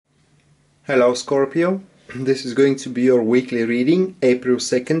Hello Scorpio, this is going to be your weekly reading, April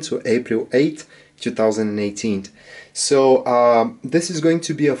 2nd to April 8th, 2018. So this is going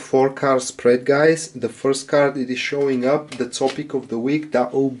to be a 4-card spread, guys. The first card, it is showing up the topic of the week.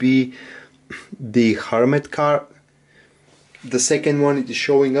 That will be the Hermit card. The second one, it is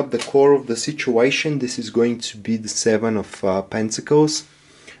showing up the core of the situation. This is going to be the 7 of Pentacles.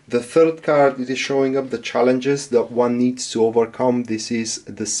 The third card, it is showing up the challenges that one needs to overcome. This is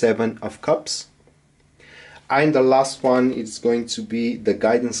the 7 of Cups. And the last one is going to be the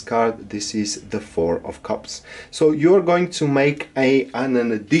guidance card. This is the 4 of Cups. So you're going to make an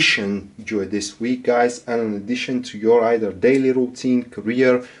addition during this week, guys, an addition to your either daily routine,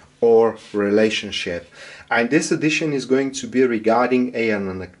 career, or relationship. And this addition is going to be regarding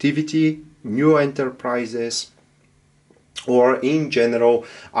an activity, new enterprises, or in general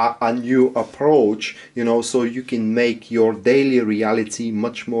a new approach, you know, so you can make your daily reality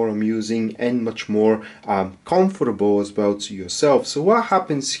much more amusing and much more comfortable as well to yourself. So what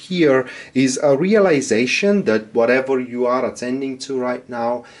happens here is a realization that whatever you are attending to right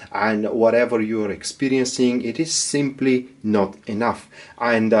now and whatever you are experiencing, it is simply not enough.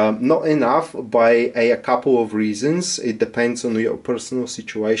 And not enough by a couple of reasons. It depends on your personal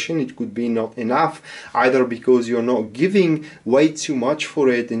situation. It could be not enough either because you're not giving way too much for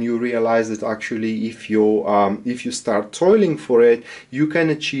it, and you realize that actually if you start toiling for it, you can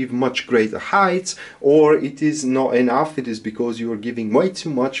achieve much greater heights, or it is not enough. It is because you are giving way too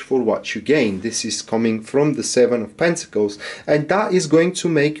much for what you gain. This is coming from the 7 of Pentacles, and that is going to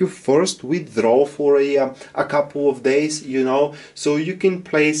make you first withdraw for a couple of days, you know, so you can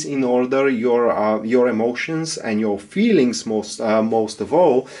place in order your emotions and your feelings most of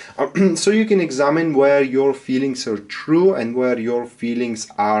all, so you can examine where your feelings are true and where your feelings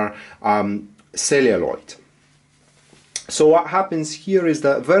are celluloid. So what happens here is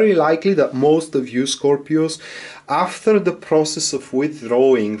that very likely that most of you Scorpios, after the process of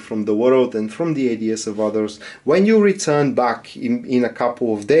withdrawing from the world and from the ideas of others, when you return back in a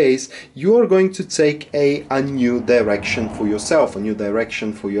couple of days, you are going to take a new direction for yourself, a new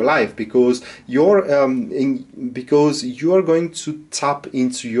direction for your life, because you're going to tap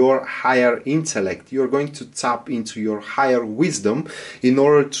into your higher intellect. You're going to tap into your higher wisdom in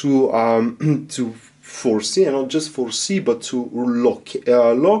order to foresee, and not just foresee, but to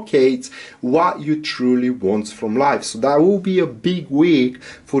locate what you truly want from life. So that will be a big week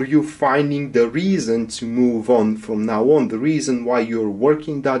for you finding the reason to move on from now on, the reason why you're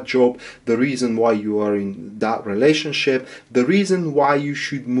working that job, the reason why you are in that relationship, the reason why you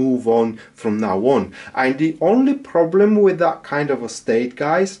should move on from now on. And the only problem with that kind of a state,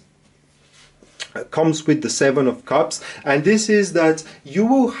 guys, comes with the 7 of Cups, and this is that you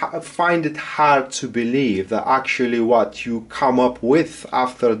will find it hard to believe that actually what you come up with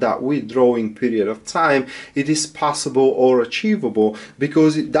after that withdrawing period of time, it is possible or achievable,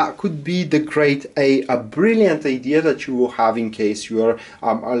 because that could be a brilliant idea that you will have in case you are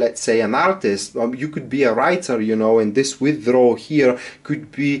let's say an artist. You could be a writer, you know, and this withdrawal here could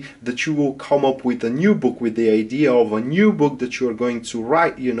be that you will come up with a new book, with the idea of a new book that you are going to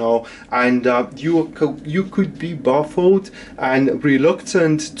write, you know, and you could be baffled and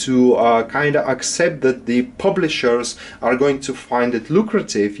reluctant to kind of accept that the publishers are going to find it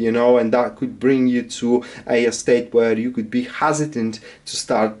lucrative, you know, and that could bring you to a state where you could be hesitant to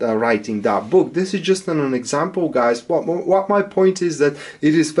start writing that book. This is just an example, guys. What my point is that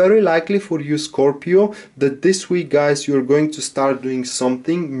it is very likely for you Scorpio that this week, guys, you're going to start doing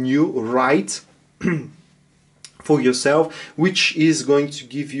something new, right? For yourself, which is going to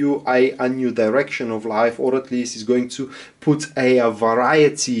give you a new direction of life, or at least is going to put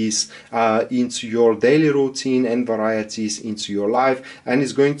varieties into your daily routine and varieties into your life, and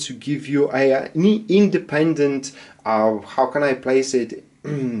is going to give you an independent, how can I place it,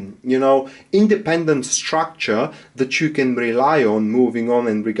 you know, independent structure that you can rely on moving on,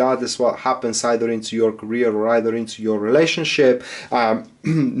 and regardless what happens either into your career or either into your relationship,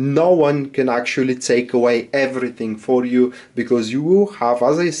 no one can actually take away everything for you, because you will have,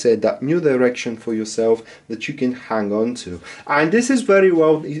 as I said, that new direction for yourself that you can hang on to. And this is very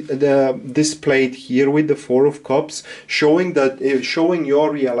well displayed here with the 4 of Cups, showing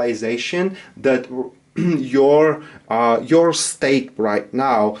your realization that your state right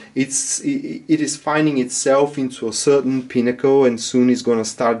now, it is finding itself into a certain pinnacle, and soon it's going to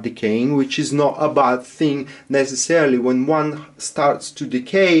start decaying, which is not a bad thing necessarily. When one starts to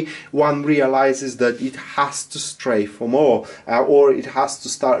decay, one realizes that it has to stray for more, or it has to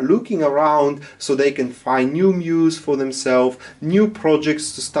start looking around so they can find new muse for themselves, new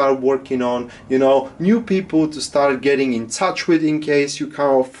projects to start working on, you know, new people to start getting in touch with, in case you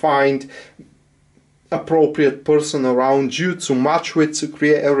can't find appropriate person around you to match with to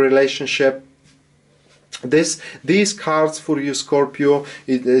create a relationship. These cards for you, Scorpio,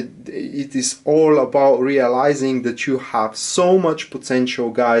 it is all about realizing that you have so much potential,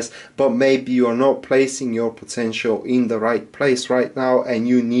 guys, but maybe you're not placing your potential in the right place right now, and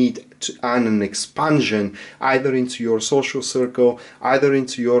you need an expansion either into your social circle, either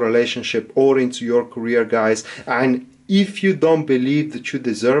into your relationship, or into your career, guys. And if you don't believe that you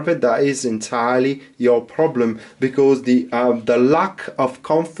deserve it, that is entirely your problem, because the lack of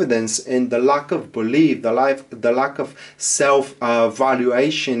confidence and the lack of belief, the lack of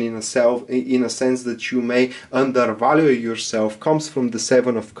self-valuation in a sense that you may undervalue yourself, comes from the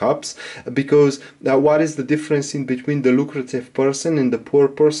Seven of Cups. Because what is the difference in between the lucrative person and the poor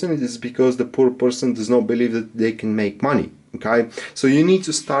person? It is because the poor person does not believe that they can make money. Okay, so you need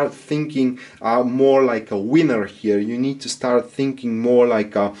to start thinking more like a winner here. You need to start thinking more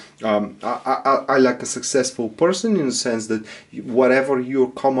like a successful person, in the sense that whatever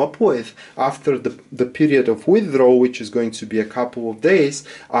you come up with after the period of withdrawal, which is going to be a couple of days,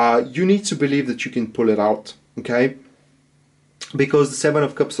 you need to believe that you can pull it out. Okay, because the Seven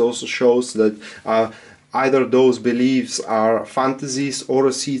of Cups also shows that either those beliefs are fantasies or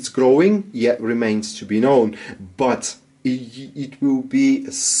seeds growing, yet remains to be known. But it will be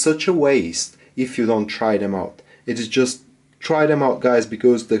such a waste if you don't try them out. It is just try them out, guys,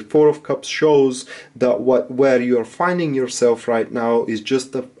 because the Four of Cups shows that where you're finding yourself right now is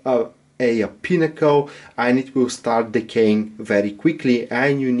just a pinnacle, and it will start decaying very quickly,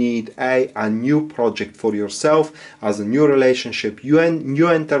 and you need a new project for yourself, as a new relationship, new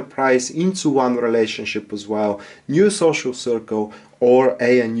enterprise into one relationship as well, new social circle, or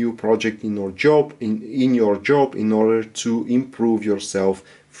a new project in your job, in order to improve yourself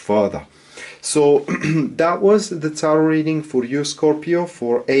further. So that was the tarot reading for you, Scorpio,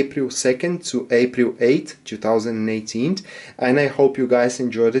 for April 2nd to April 8th, 2018. And I hope you guys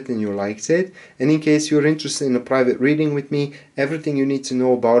enjoyed it and you liked it. And in case you're interested in a private reading with me, everything you need to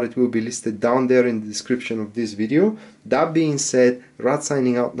know about it will be listed down there in the description of this video. That being said, Rad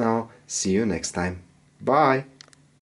signing out now. See you next time. Bye.